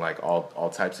creation and, like,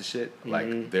 all types of shit.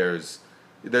 Like, there's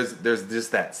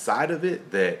just that side of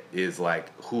it that is, like,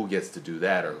 who gets to do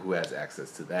that or who has access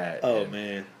to that. Oh,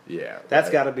 man. Yeah. That's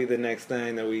got to be the next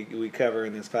thing that we cover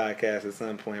in this podcast at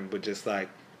some point, but just, like,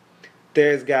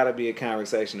 there's got to be a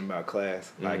conversation about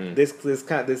class. Like,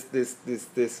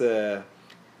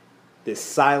 this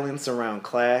silence around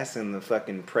class and the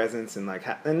fucking presence and, like,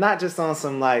 and not just on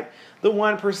some, like, the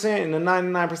 1% and the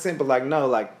 99%, but, like, no,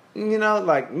 like, you know,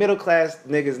 like middle class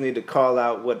niggas need to call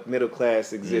out what middle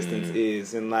class existence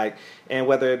is, and like, and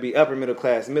whether it be upper middle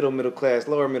class, middle class,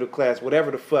 lower middle class,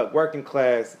 whatever the fuck, working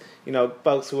class, you know,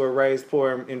 folks who are raised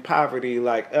poor in poverty,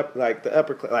 like the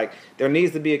upper class, like there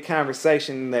needs to be a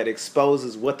conversation that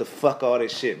exposes what the fuck all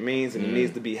this shit means, and it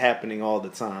needs to be happening all the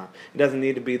time. It doesn't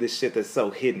need to be this shit that's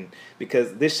so hidden,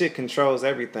 because this shit controls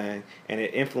everything, and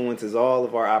it influences all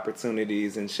of our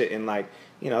opportunities and shit, and like,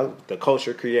 you know, the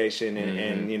culture creation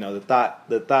and you know,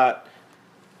 the thought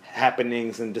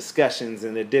happenings and discussions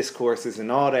and the discourses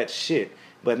and all that shit.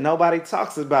 But nobody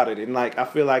talks about it. And like, I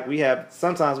feel like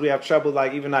sometimes we have trouble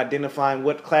like even identifying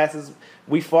what classes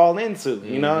we fall into.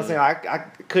 You know what I'm saying? I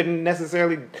couldn't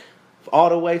necessarily all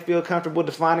the way feel comfortable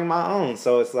defining my own.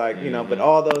 So it's like, you know, but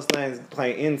all those things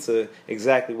play into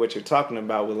exactly what you're talking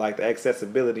about with like the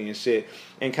accessibility and shit,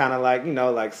 and kind of like, you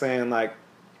know, like saying like,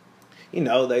 you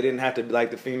know, they didn't have to,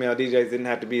 like, the female DJs didn't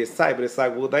have to be as tight, but it's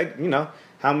like, well, they, you know,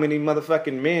 how many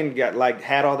motherfucking men got, like,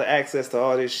 had all the access to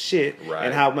all this shit, right,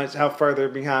 and how further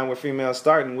behind were females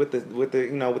starting with the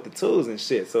you know, with the tools and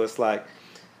shit. So it's like,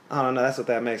 I don't know, that's what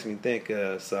that makes me think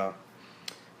of. So,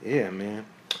 yeah, man.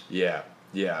 Yeah,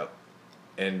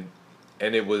 and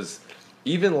it was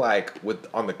even like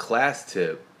on the class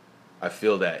tip, I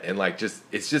feel that, and like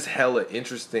it's just hella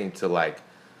interesting to like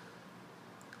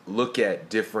look at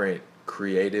different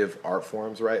creative art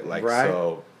forms, right? Like, right.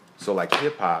 So like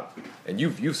hip hop, and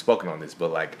you've spoken on this,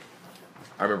 but like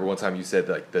I remember one time you said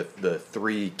like the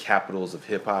three capitals of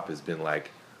hip hop has been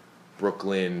like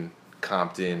Brooklyn,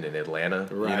 Compton, and Atlanta,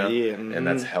 right? You know? Yeah, and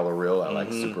that's hella real. I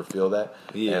like super feel that,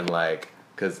 and like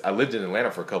because I lived in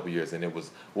Atlanta for a couple years, and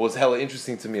what was hella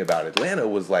interesting to me about Atlanta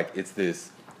was like it's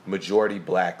this majority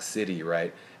black city,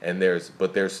 right? And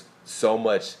there's so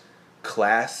much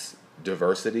class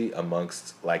diversity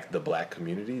amongst like the black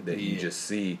community that you just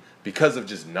see because of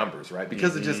just numbers, right?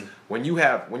 Because of just when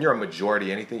you're a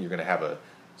majority anything, you're gonna have a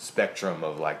spectrum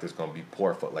of like there's gonna be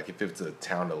poor folk. Like if it's a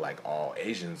town of like all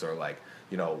Asians or like,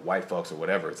 you know, white folks or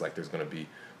whatever, it's like there's gonna be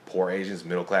poor Asians,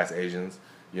 middle class Asians,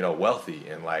 you know, wealthy,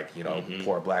 and like, you know,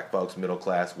 poor black folks, middle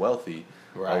class, wealthy,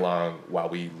 right, along while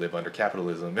we live under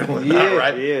capitalism and whatnot,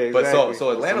 right? Yeah, exactly. But so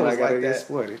Atlanta was like that.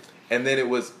 Exploited. And then it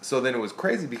was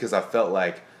crazy because I felt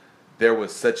like there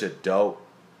was such a dope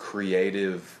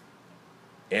creative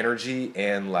energy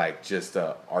and like just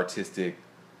a artistic,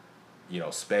 you know,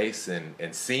 space and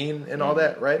scene and all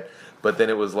that, right? But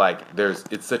then it was like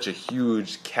it's such a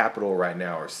huge capital right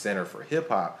now, or center for hip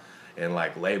hop, and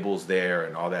like labels there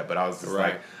and all that. But I was just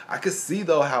like, I could see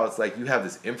though how it's like you have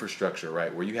this infrastructure,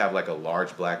 right, where you have like a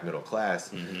large black middle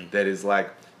class that is like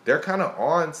they're kind of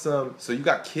on some. So you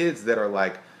got kids that are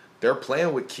like, they're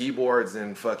playing with keyboards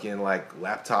and fucking like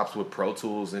laptops with Pro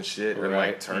Tools and shit, or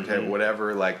like turntable,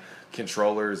 whatever, like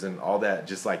controllers and all that,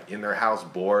 just like in their house,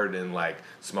 bored and like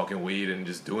smoking weed and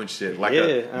just doing shit like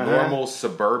a normal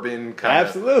suburban kind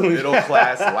of middle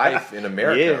class life in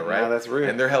America, right? No, that's real.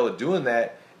 And they're hella doing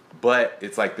that, but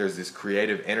it's like there's this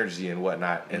creative energy and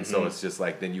whatnot, and so it's just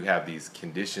like then you have these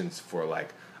conditions for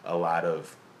like a lot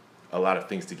of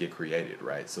things to get created,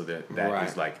 right? So that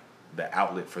is like the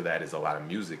outlet for that is a lot of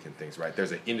music and things, right?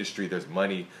 There's an industry, there's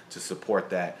money to support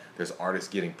that, there's artists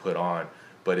getting put on,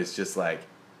 but it's just like,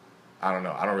 I don't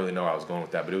know, I don't really know where I was going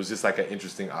with that, but it was just like an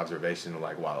interesting observation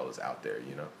like while it was out there,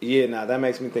 you know? Yeah, that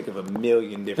makes me think of a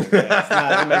million different things.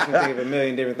 That makes me think of a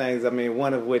million different things. I mean,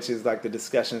 one of which is like the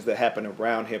discussions that happen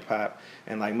around hip hop,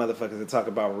 and like motherfuckers that talk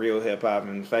about real hip hop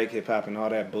and fake hip hop and all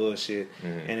that bullshit.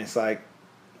 And it's like,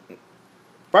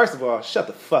 first of all, shut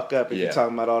the fuck up if you're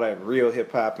talking about all that real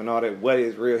hip-hop and all that, what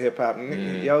is real hip-hop.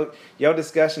 Your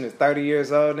discussion is 30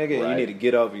 years old, nigga, and you need to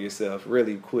get over yourself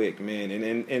really quick, man.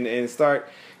 And start,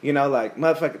 you know, like,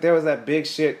 motherfucker, there was that big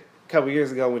shit a couple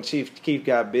years ago when Chief Keef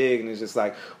got big, and it's just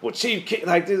like, well, Chief Keef,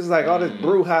 like, this is like all this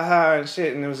brouhaha and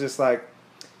shit, and it was just like,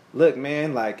 look,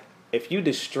 man, like, if you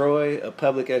destroy a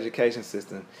public education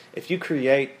system, if you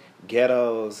create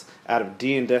ghettos out of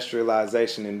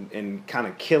deindustrialization and kind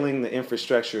of killing the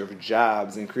infrastructure of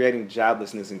jobs and creating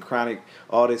joblessness and chronic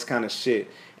all this kind of shit,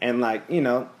 and like, you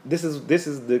know, this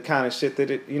is the kind of shit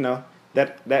that it, you know,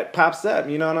 that pops up,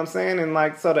 you know what I'm saying? And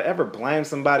like, so to ever blame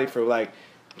somebody for like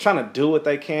trying to do what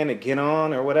they can to get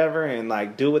on or whatever, and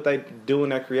like do what they do in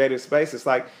their creative space, it's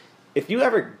like, if you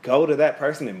ever go to that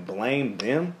person and blame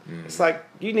them, it's like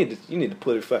you need to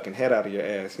put your fucking head out of your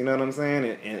ass, you know what I'm saying?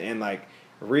 And like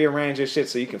rearrange your shit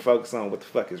so you can focus on what the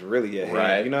fuck is really at hand.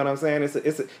 Right. You know what I'm saying?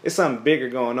 It's something bigger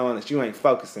going on that you ain't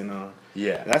focusing on.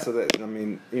 Yeah. That's what I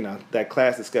mean, you know, that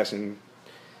class discussion,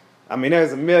 I mean,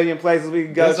 there's a million places we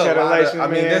can go. There's a Cheddar lot of- Lation, I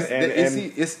mean,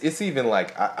 man. it's even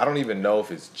like I don't even know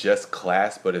if it's just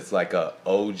class, but it's like a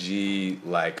OG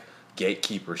like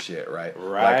gatekeeper shit, right?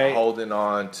 Right. Like holding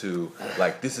on to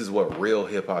like this is what real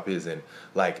hip hop is, and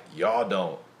like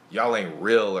y'all ain't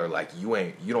real, or like you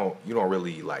don't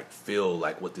really like feel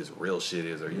like what this real shit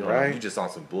is, or you know Right. you just on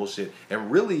some bullshit.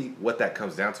 And really, what that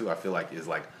comes down to, I feel like, is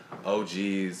like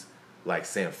OGs like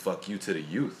saying fuck you to the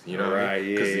youth, you know what I Right,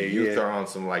 mean? Because yeah, the youth yeah. are on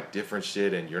some like different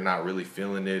shit, and you're not really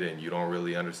feeling it, and you don't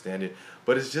really understand it.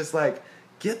 But it's just like,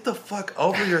 get the fuck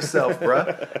over yourself,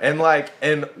 bruh.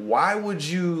 And why would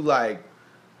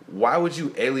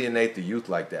you alienate the youth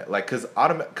like that? Like, cause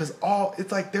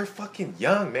it's like they're fucking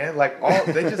young, man. Like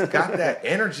they just got that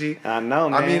energy. I know,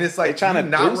 man. I mean, it's like, They tryna do you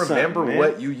not do remember something, man.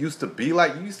 what you used to be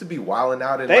like? You used to be wilding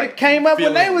out and They like, came up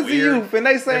when they feeling was a weird. youth, and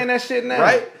they saying that shit now.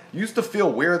 Right? You used to feel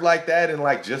weird like that, and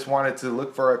like just wanted to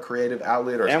look for a creative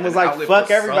outlet, or And was an like, outlet fuck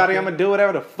for everybody, something, I'm gonna do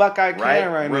whatever the fuck I can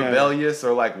right now. Rebellious,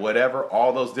 or like whatever,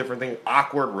 all those different things,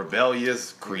 awkward,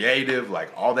 rebellious, creative,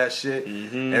 like all that shit.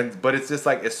 But it's just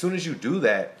like, as soon as you do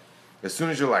that, as soon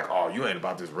as you're like, oh, you ain't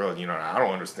about this real, you know, I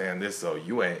don't understand this, so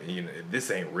you ain't, you know,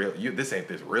 this ain't real, this ain't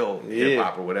this real hip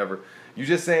hop or whatever. You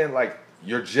just saying like,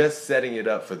 you're just setting it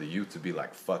up for the youth to be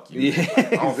like, fuck you. Yeah, Like, I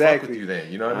don't fuck exactly. with you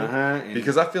then, you know what I mean? And-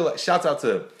 Because I feel like, shouts out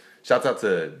to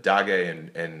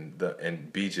Dage and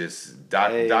Beegis.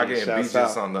 Hey, Dage and shouts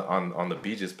Beegis out. on the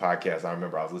Beegis podcast. I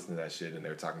remember I was listening to that shit, and they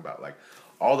were talking about like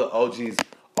all the OGs,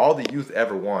 all the youth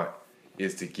ever want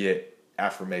is to get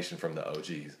affirmation from the OGs.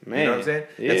 You Man, know what I'm saying?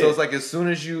 yeah. And so it's like, as soon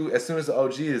as the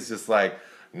OG is just like,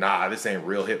 nah, this ain't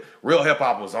real hip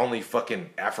hop was only fucking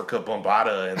Africa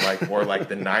Bombada and like, or like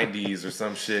the 90s or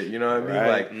some shit, you know what I mean? Right.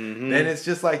 Like, then it's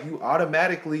just like, you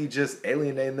automatically just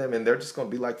alienate them, and they're just gonna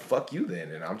be like, fuck you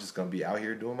then, and I'm just gonna be out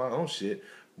here doing my own shit.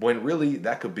 When really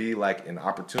that could be like an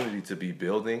opportunity to be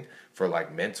building for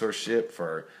like mentorship,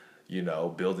 for, you know,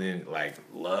 building like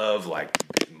love, like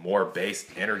more base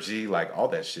energy, like all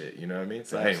that shit, you know what I mean?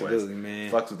 So Absolutely, anyways,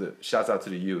 man. fucks with it. Shouts out to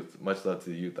the youth. Much love to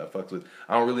the youth.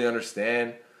 I don't really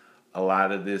understand a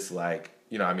lot of this, like,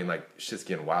 you know, I mean, like, shit's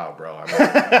getting wild, bro. I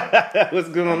mean, What's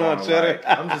going on, like, Cheddar?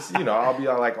 I'm just, you know, I'll be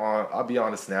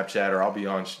on a Snapchat, or I'll be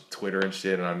on Twitter and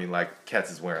shit, and I mean, like,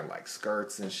 cats is wearing like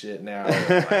skirts and shit now,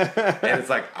 and it's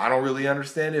like, I don't really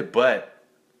understand it, but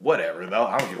whatever though.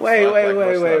 I don't give a Wait, fuck. Like,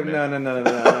 much love, no, man. no.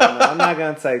 I'm not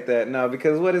gonna take that. No,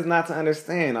 because what is not to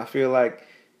understand? I feel like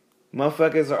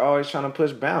motherfuckers are always trying to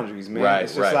push boundaries, man. Right,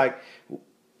 it's just right.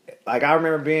 like I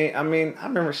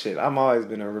remember shit. I've always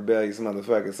been a rebellious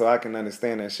motherfucker, so I can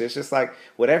understand that shit. It's just like,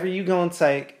 whatever you gonna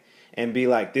take and be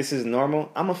like, this is normal,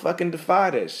 I'ma fucking defy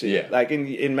that shit. Yeah. Like,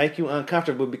 and make you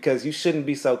uncomfortable, because you shouldn't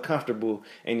be so comfortable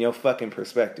in your fucking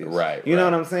perspective. Right, You know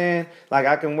right. what I'm saying? Like,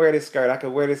 I can wear this skirt, I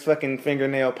can wear this fucking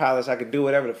fingernail polish, I can do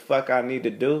whatever the fuck I need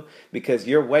to do, because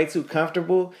you're way too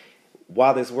comfortable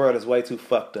while this world is way too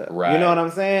fucked up. Right. You know what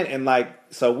I'm saying? And like,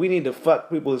 so we need to fuck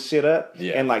people's shit up,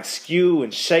 Yeah. and like skew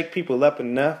and shake people up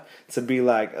enough to be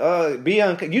like, oh,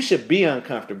 you should be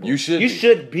uncomfortable. You should You be.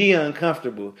 should be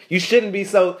uncomfortable. You shouldn't be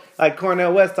so, like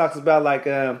Cornel West talks about, like,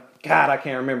 God, I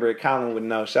can't remember it. Colin would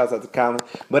know. Shouts out to Colin.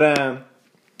 But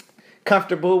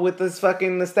comfortable with this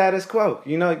fucking the status quo.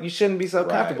 You know, you shouldn't be so Right.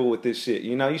 comfortable with this shit.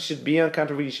 You know, you should be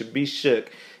uncomfortable. You should be shook.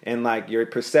 And like, your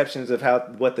perceptions of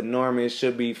what the norm is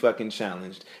should be fucking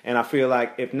challenged. And I feel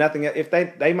like, if nothing, if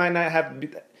they might not have to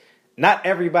be, not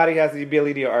everybody has the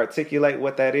ability to articulate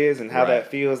what that is and how Right. that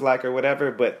feels like or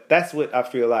whatever, but that's what I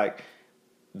feel like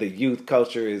the youth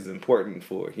culture is important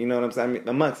for. You know what I'm saying? I mean,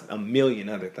 amongst a million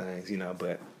other things, you know,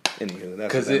 but anywho,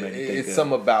 that's Because what that made me think it's of.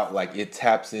 something about, like, it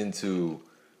taps into,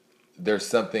 there's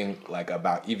something like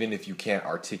about, even if you can't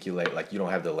articulate, like, you don't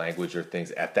have the language or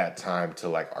things at that time to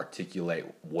like articulate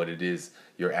what it is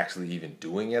you're actually even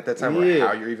doing at that time, or Yeah.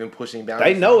 how you're even pushing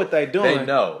boundaries. They know what they doing. They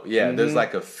know, yeah. There's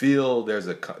like a feel. There's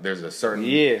a certain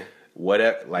Yeah.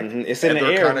 whatever, like It's in the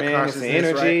other air, kind of man. It's the consciousness,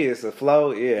 energy. right? It's the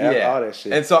flow. Yeah, all that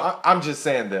shit. And so I'm just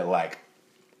saying that, like,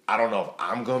 I don't know if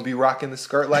I'm gonna be rocking the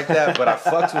skirt like that, but I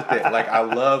fucks with it. Like, I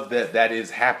love that is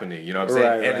happening. You know what I'm saying?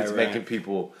 Right, and right, it's right. making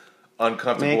people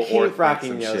uncomfortable, Man, or keep rocking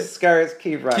think your some shit. skirts.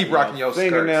 Keep rocking your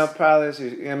fingernail skirts. polish.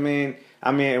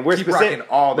 I mean, we're Keep rocking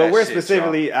all that but we're shit,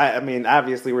 specifically. I mean,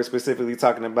 obviously, we're specifically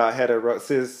talking about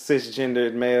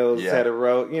cisgendered males, Yeah.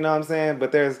 hetero. You know what I'm saying?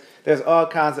 But there's all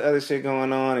kinds of other shit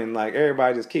going on, and like,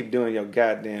 everybody just keep doing your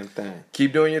goddamn thing.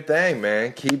 Keep doing your thing,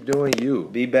 man. Keep doing you.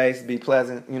 Be base, be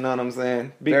pleasant. You know what I'm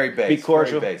saying? Be, Very base. Be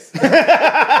cordial. Very base.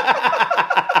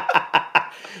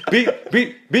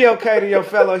 Be okay to your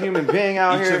fellow human being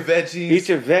out Eat here. your veggies. Eat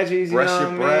your veggies. You Brush know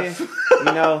your what I mean? breath. You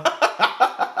know,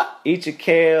 eat your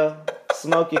kale.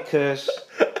 Smoke your kush.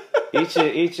 Eat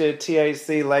your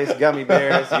THC laced gummy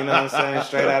bears, you know what I'm saying?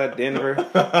 Straight out of Denver.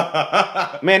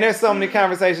 Man, there's so many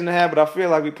conversations to have, but I feel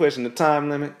like we're pushing the time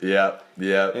limit. Yep.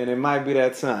 And it might be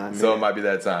that time. So man. it might be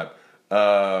that time.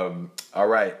 All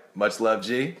right. Much love,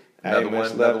 G. Another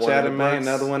one, Chatham, man.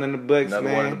 Another one in the books, Another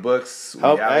man. one in the books. We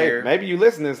Hope, out hey, here. maybe you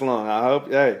listen this long. I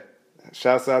hope, hey,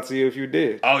 shouts out to you if you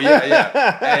did. Oh, yeah.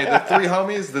 Hey, the three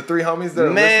homies that are listening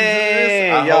to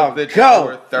this, I y'all hope that go. you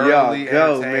were thoroughly Y'all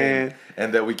go, entertained man.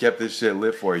 and that we kept this shit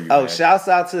lit for you, Oh, man. shouts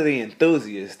out to the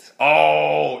enthusiasts.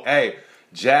 Oh, hey,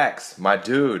 Jax, my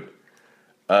dude.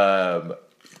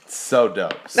 So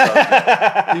dope. So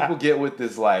dope. People get with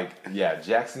this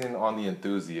Jackson on the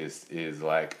Enthusiast is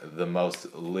like the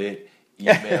most lit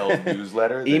email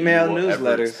newsletter that Email you will ever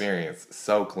newsletters. experience.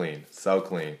 So clean.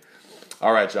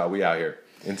 All right, y'all, we out here.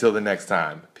 Until the next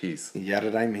time, peace. Yeah,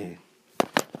 that I mean.